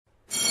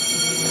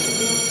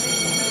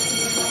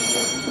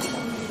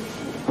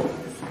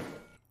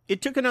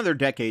It took another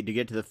decade to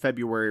get to the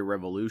February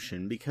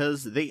Revolution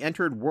because they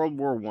entered World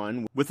War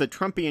I with a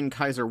Trumpian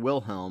Kaiser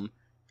Wilhelm,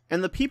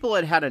 and the people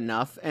had had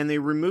enough, and they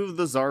removed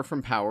the Tsar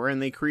from power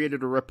and they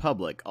created a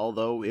republic,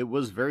 although it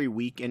was very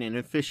weak and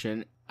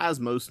inefficient, as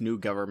most new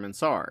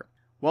governments are.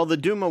 While the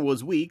Duma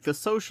was weak, the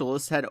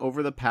socialists had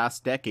over the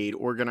past decade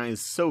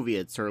organized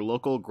Soviets or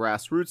local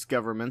grassroots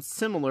governments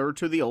similar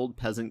to the old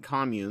peasant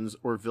communes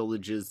or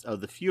villages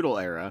of the feudal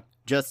era,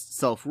 just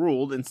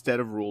self-ruled instead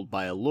of ruled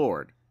by a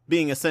lord.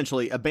 Being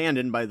essentially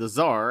abandoned by the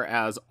Tsar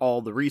as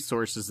all the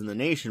resources in the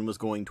nation was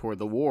going toward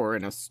the war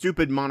and a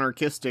stupid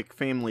monarchistic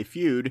family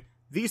feud,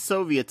 these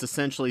Soviets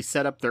essentially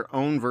set up their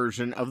own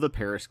version of the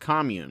Paris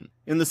Commune.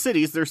 In the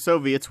cities, their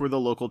Soviets were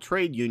the local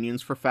trade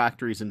unions for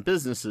factories and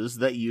businesses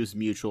that used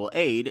mutual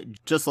aid,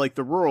 just like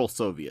the rural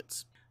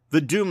Soviets.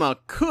 The Duma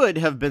could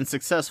have been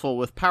successful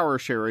with power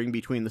sharing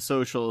between the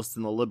socialists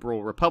and the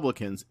liberal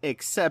Republicans,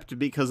 except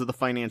because of the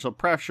financial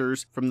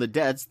pressures from the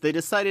debts, they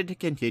decided to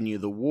continue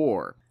the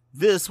war.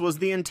 This was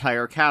the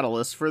entire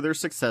catalyst for their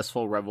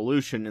successful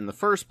revolution in the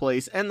first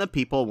place, and the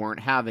people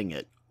weren't having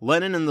it.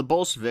 Lenin and the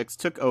Bolsheviks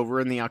took over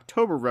in the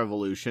October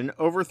Revolution,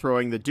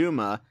 overthrowing the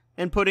Duma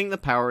and putting the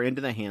power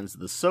into the hands of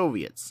the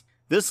Soviets.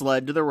 This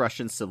led to the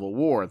Russian Civil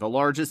War, the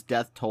largest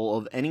death toll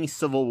of any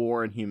civil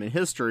war in human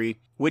history,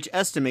 which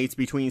estimates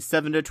between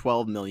 7 to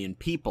 12 million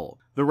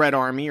people. The Red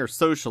Army, or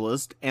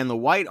Socialist, and the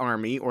White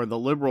Army, or the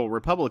Liberal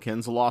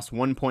Republicans, lost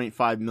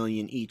 1.5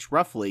 million each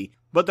roughly,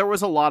 but there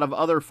was a lot of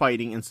other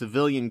fighting and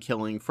civilian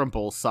killing from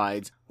both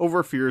sides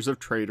over fears of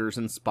traitors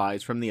and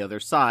spies from the other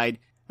side,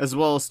 as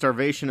well as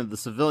starvation of the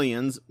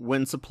civilians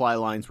when supply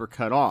lines were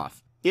cut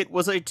off. It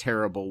was a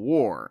terrible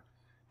war.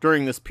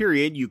 During this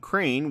period,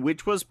 Ukraine,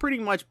 which was pretty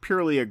much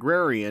purely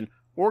agrarian,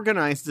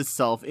 organized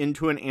itself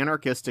into an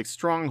anarchistic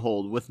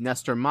stronghold with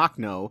Nestor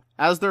Makhno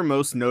as their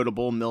most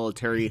notable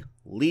military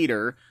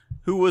leader,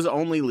 who was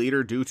only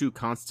leader due to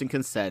constant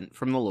consent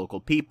from the local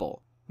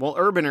people. While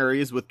urban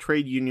areas with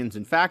trade unions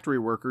and factory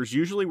workers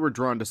usually were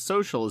drawn to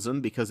socialism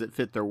because it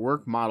fit their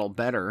work model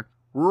better,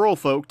 rural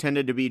folk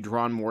tended to be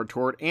drawn more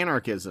toward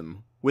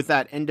anarchism, with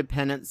that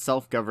independent,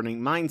 self-governing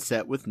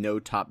mindset with no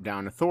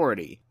top-down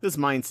authority. This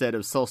mindset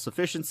of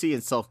self-sufficiency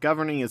and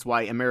self-governing is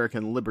why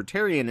American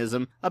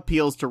libertarianism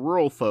appeals to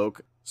rural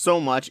folk so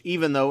much,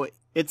 even though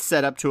it's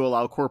set up to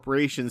allow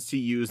corporations to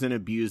use and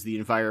abuse the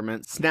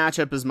environment, snatch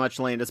up as much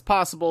land as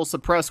possible,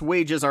 suppress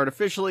wages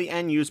artificially,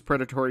 and use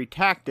predatory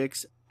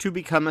tactics to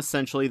become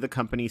essentially the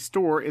company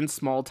store in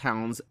small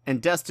towns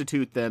and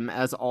destitute them,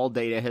 as all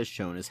data has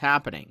shown is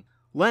happening.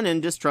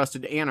 Lenin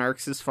distrusted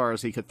anarchs as far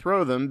as he could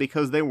throw them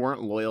because they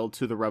weren't loyal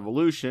to the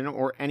revolution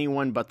or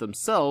anyone but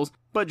themselves,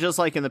 but just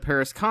like in the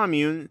Paris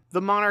Commune,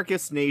 the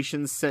monarchist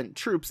nations sent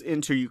troops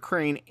into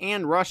Ukraine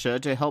and Russia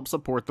to help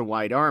support the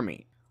White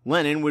Army.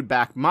 Lenin would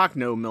back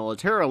Makhno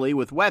militarily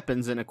with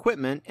weapons and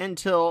equipment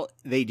until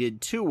they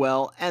did too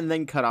well and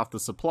then cut off the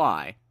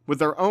supply. With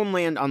their own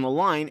land on the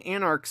line,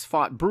 anarchs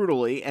fought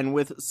brutally and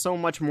with so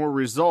much more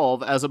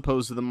resolve as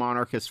opposed to the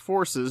monarchist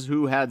forces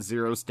who had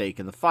zero stake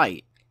in the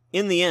fight.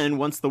 In the end,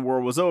 once the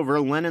war was over,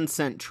 Lenin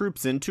sent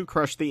troops in to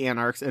crush the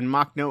anarchs, and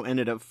Makhno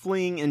ended up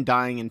fleeing and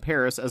dying in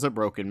Paris as a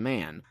broken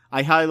man.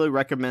 I highly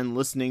recommend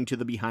listening to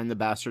the Behind the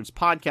Bastards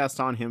podcast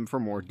on him for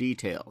more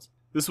details.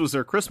 This was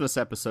their Christmas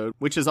episode,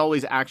 which is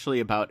always actually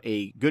about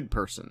a good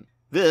person.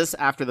 This,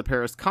 after the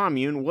Paris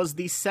Commune, was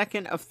the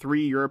second of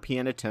 3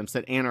 European attempts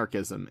at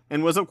anarchism,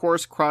 and was of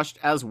course crushed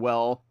as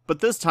well, but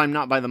this time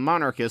not by the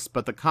monarchists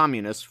but the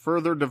communists,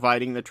 further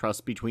dividing the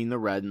trust between the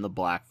red and the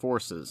black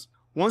forces.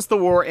 Once the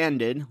war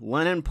ended,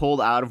 Lenin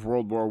pulled out of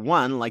World War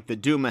I like the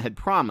Duma had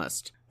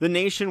promised. The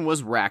nation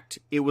was wrecked,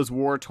 it was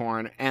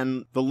war-torn,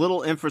 and the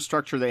little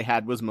infrastructure they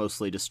had was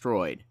mostly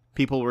destroyed.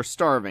 People were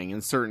starving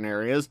in certain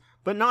areas,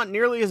 but not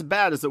nearly as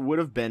bad as it would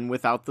have been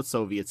without the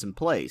Soviets in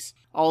place.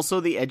 Also,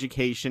 the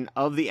education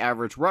of the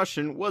average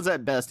Russian was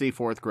at best a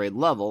 4th grade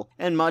level,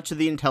 and much of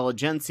the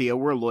intelligentsia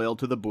were loyal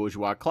to the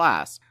bourgeois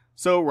class.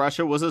 So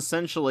Russia was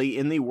essentially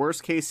in the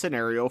worst-case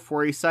scenario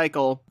for a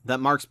cycle that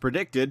Marx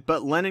predicted,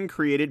 but Lenin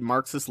created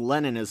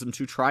Marxist-Leninism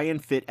to try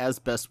and fit as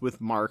best with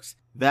Marx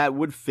that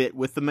would fit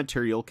with the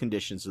material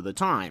conditions of the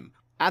time.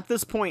 At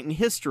this point in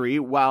history,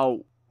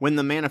 when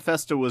the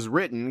manifesto was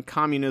written,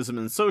 communism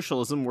and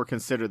socialism were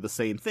considered the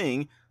same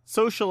thing,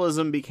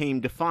 socialism became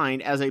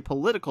defined as a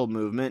political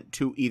movement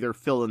to either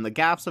fill in the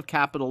gaps of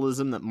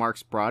capitalism that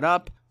Marx brought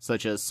up,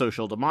 such as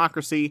social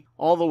democracy,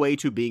 all the way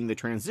to being the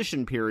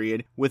transition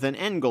period with an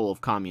end goal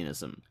of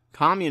communism.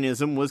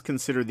 Communism was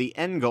considered the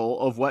end goal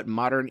of what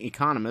modern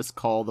economists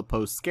call the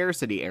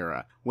post-scarcity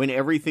era, when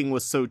everything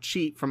was so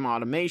cheap from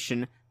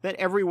automation that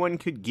everyone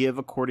could give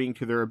according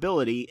to their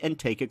ability and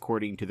take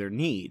according to their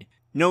need.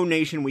 No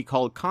nation we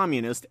called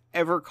communist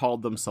ever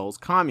called themselves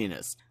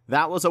communists.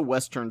 That was a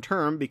Western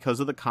term because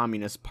of the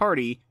Communist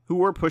Party, who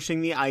were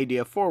pushing the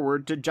idea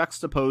forward to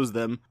juxtapose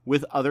them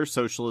with other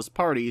socialist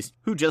parties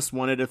who just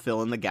wanted to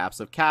fill in the gaps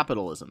of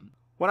capitalism.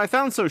 What I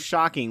found so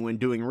shocking when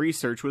doing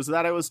research was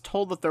that I was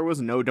told that there was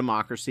no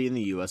democracy in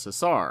the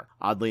USSR.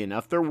 Oddly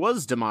enough, there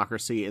was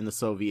democracy in the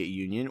Soviet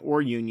Union,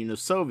 or Union of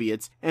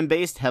Soviets, and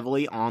based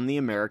heavily on the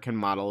American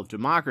model of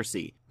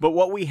democracy. But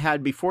what we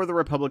had before the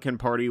Republican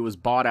Party was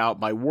bought out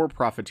by war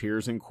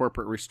profiteers and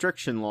corporate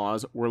restriction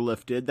laws were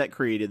lifted that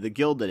created the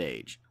Gilded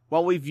Age.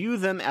 While we view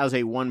them as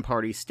a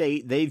one-party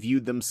state, they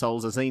viewed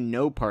themselves as a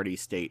no-party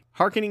state,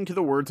 hearkening to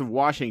the words of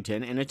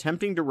Washington and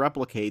attempting to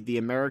replicate the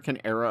American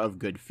era of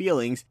good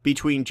feelings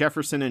between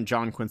Jefferson and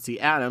John Quincy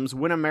Adams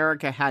when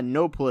America had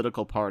no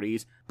political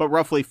parties, but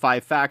roughly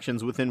 5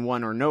 factions within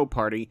one or no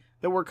party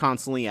that were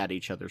constantly at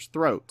each other's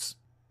throats.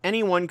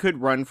 Anyone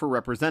could run for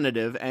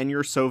representative, and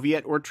your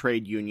Soviet or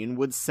trade union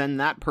would send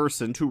that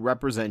person to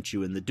represent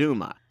you in the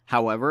Duma.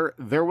 However,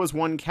 there was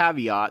one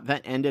caveat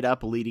that ended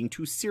up leading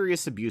to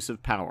serious abuse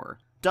of power: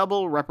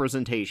 double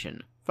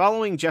representation.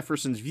 Following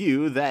Jefferson's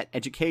view that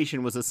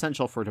education was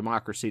essential for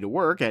democracy to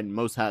work, and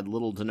most had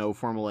little to no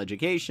formal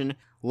education,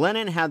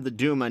 Lenin had the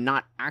Duma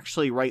not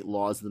actually write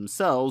laws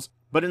themselves,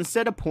 but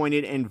instead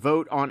appointed and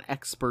vote on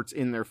experts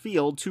in their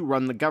field to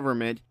run the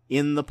government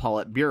in the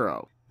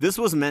Politburo. This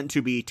was meant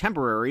to be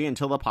temporary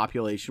until the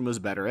population was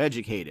better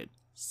educated.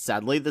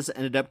 Sadly, this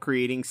ended up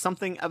creating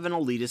something of an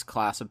elitist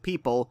class of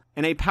people,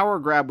 and a power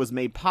grab was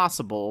made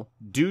possible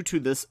due to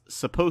this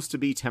supposed to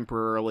be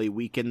temporarily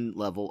weakened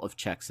level of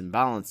checks and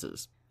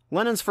balances.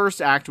 Lenin's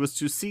first act was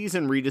to seize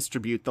and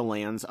redistribute the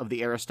lands of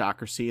the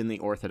aristocracy and the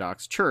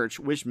Orthodox Church,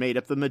 which made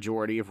up the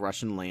majority of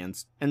Russian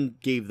lands, and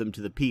gave them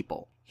to the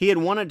people. He had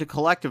wanted to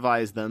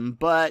collectivize them,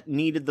 but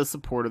needed the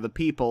support of the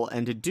people,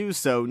 and to do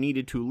so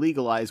needed to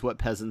legalize what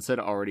peasants had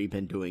already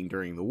been doing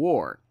during the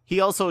war. He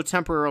also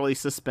temporarily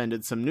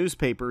suspended some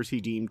newspapers he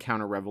deemed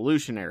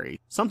counter-revolutionary,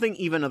 something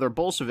even other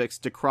Bolsheviks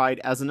decried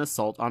as an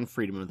assault on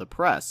freedom of the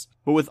press.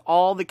 But with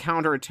all the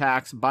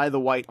counterattacks by the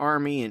White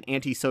Army and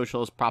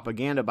anti-socialist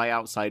propaganda by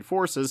outside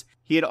forces,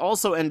 he had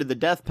also ended the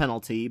death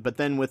penalty, but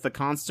then with the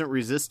constant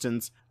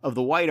resistance of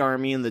the White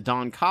Army and the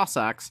Don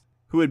Cossacks,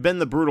 who had been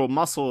the brutal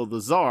muscle of the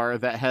Tsar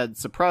that had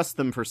suppressed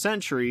them for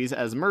centuries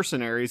as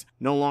mercenaries,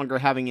 no longer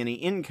having any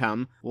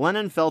income,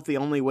 Lenin felt the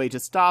only way to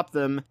stop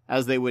them,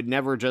 as they would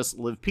never just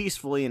live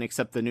peacefully and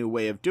accept the new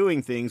way of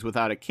doing things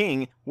without a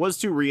king, was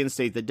to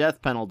reinstate the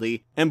death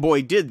penalty, and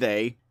boy did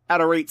they,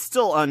 at a rate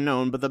still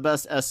unknown, but the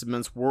best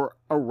estimates were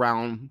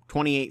around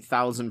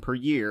 28,000 per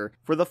year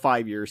for the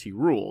 5 years he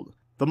ruled.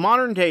 The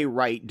modern-day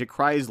right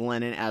decries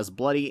Lenin as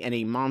bloody and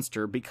a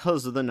monster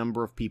because of the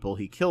number of people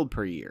he killed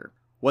per year.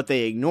 What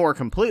they ignore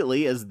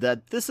completely is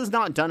that this is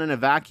not done in a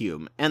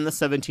vacuum, and the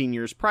 17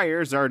 years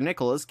prior, Tsar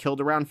Nicholas killed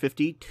around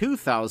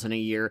 52,000 a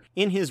year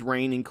in his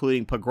reign,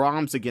 including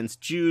pogroms against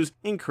Jews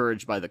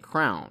encouraged by the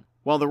crown.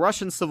 While the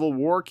Russian Civil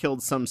War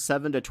killed some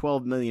 7 to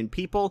 12 million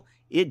people,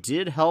 it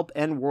did help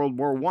end World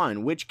War I,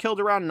 which killed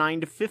around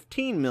 9 to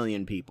 15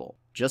 million people.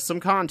 Just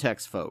some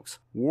context, folks.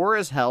 War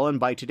is hell, and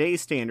by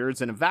today's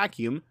standards, in a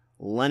vacuum,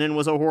 Lenin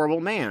was a horrible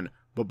man.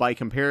 But by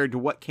compared to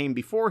what came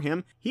before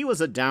him, he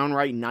was a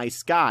downright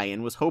nice guy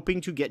and was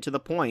hoping to get to the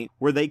point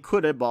where they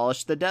could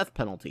abolish the death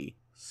penalty.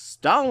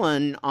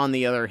 Stalin, on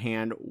the other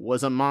hand,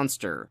 was a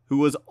monster, who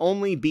was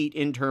only beat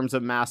in terms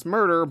of mass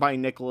murder by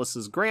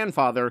Nicholas's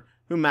grandfather,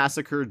 who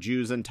massacred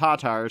Jews and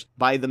Tatars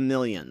by the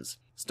millions.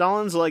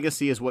 Stalin's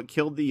legacy is what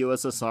killed the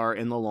USSR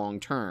in the long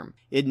term.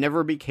 It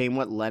never became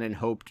what Lenin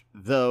hoped,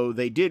 though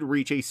they did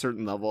reach a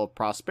certain level of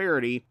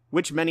prosperity,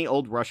 which many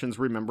old Russians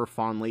remember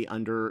fondly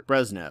under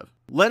Brezhnev.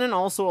 Lenin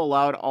also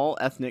allowed all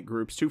ethnic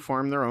groups to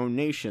form their own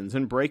nations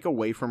and break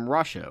away from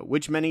Russia,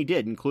 which many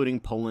did, including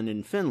Poland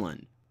and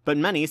Finland. But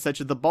many,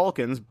 such as the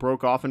Balkans,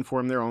 broke off and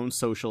formed their own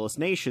socialist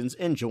nations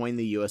and joined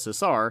the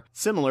USSR,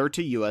 similar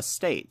to US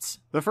states.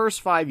 The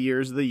first 5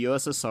 years of the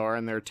USSR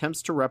and their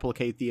attempts to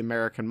replicate the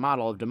American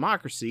model of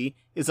democracy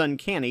is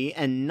uncanny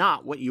and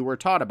not what you were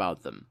taught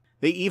about them.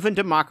 They even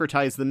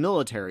democratized the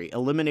military,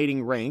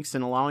 eliminating ranks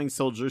and allowing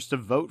soldiers to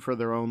vote for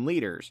their own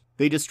leaders.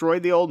 They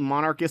destroyed the old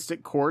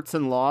monarchistic courts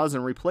and laws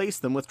and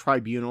replaced them with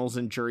tribunals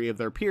and jury of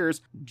their peers,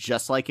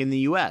 just like in the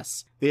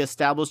US. They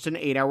established an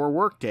 8-hour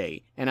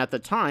workday, and at the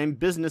time,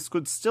 business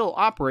could still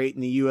operate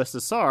in the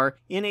USSR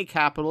in a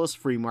capitalist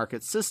free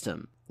market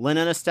system.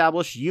 Lenin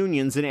established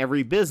unions in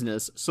every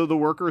business, so the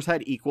workers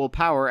had equal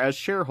power as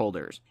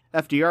shareholders.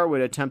 FDR would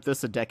attempt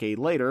this a decade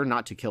later,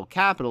 not to kill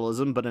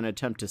capitalism, but an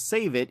attempt to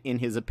save it, in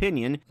his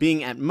opinion,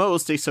 being at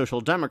most a social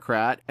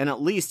democrat and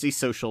at least a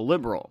social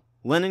liberal.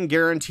 Lenin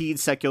guaranteed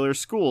secular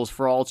schools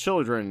for all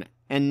children,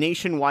 and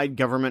nationwide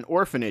government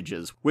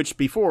orphanages, which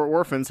before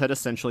orphans had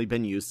essentially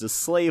been used as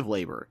slave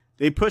labor.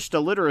 They pushed a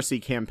literacy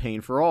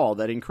campaign for all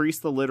that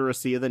increased the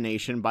literacy of the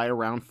nation by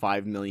around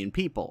 5 million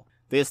people.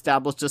 They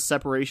established a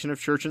separation of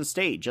church and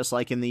state, just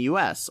like in the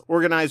US.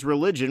 Organized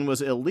religion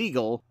was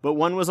illegal, but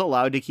one was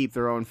allowed to keep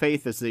their own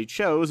faith as they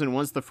chose, and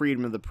once the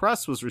freedom of the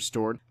press was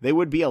restored, they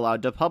would be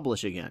allowed to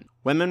publish again.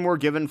 Women were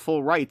given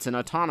full rights and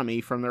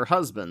autonomy from their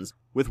husbands,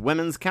 with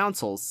women's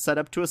councils set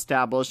up to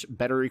establish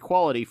better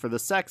equality for the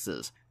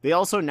sexes. They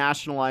also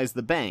nationalized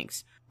the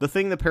banks, The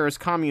thing the Paris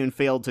Commune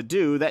failed to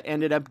do that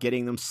ended up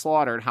getting them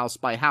slaughtered house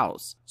by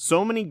house.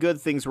 So many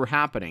good things were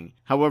happening.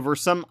 However,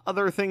 some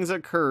other things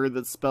occurred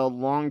that spelled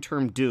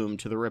long-term doom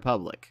to the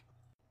Republic.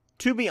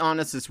 To be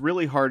honest, it's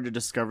really hard to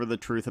discover the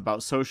truth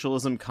about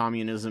socialism,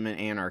 communism, and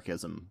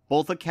anarchism.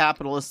 Both the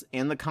capitalists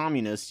and the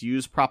communists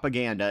use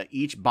propaganda,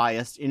 each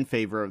biased in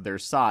favor of their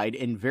side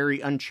and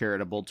very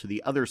uncharitable to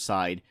the other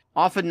side,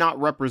 often not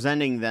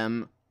representing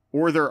them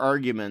or their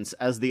arguments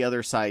as the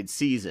other side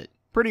sees it.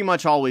 Pretty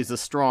much always a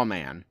straw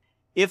man.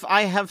 If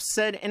I have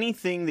said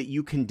anything that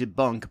you can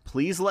debunk,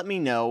 please let me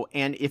know,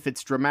 and if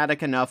it's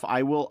dramatic enough,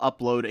 I will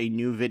upload a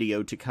new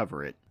video to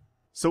cover it.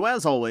 So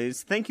as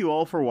always, thank you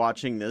all for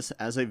watching this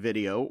as a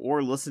video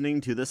or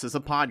listening to this as a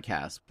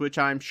podcast, which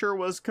I'm sure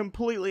was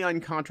completely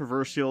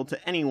uncontroversial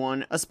to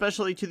anyone,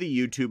 especially to the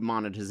YouTube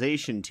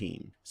monetization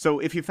team. So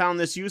if you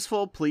found this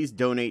useful, please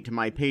donate to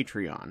my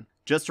Patreon.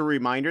 Just a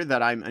reminder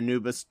that I'm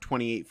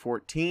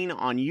Anubis2814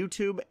 on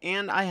YouTube,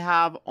 and I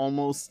have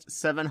almost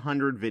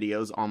 700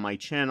 videos on my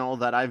channel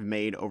that I've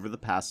made over the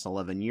past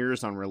 11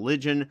 years on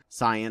religion,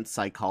 science,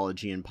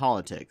 psychology, and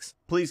politics.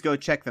 Please go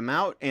check them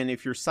out, and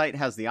if your site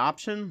has the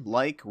option,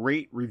 like,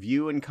 rate,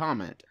 review, and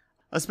comment.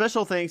 A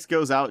special thanks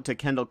goes out to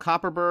Kendall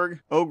Copperberg,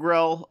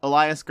 Ogrel,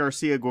 Elias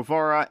Garcia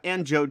Guevara,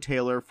 and Joe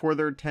Taylor for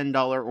their $10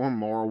 or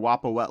more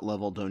Wapawet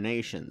level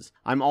donations.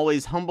 I'm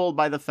always humbled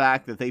by the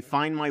fact that they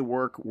find my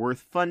work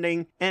worth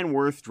funding and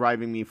worth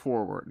driving me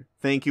forward.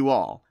 Thank you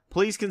all.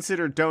 Please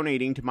consider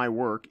donating to my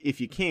work if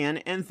you can,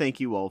 and thank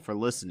you all for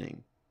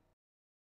listening.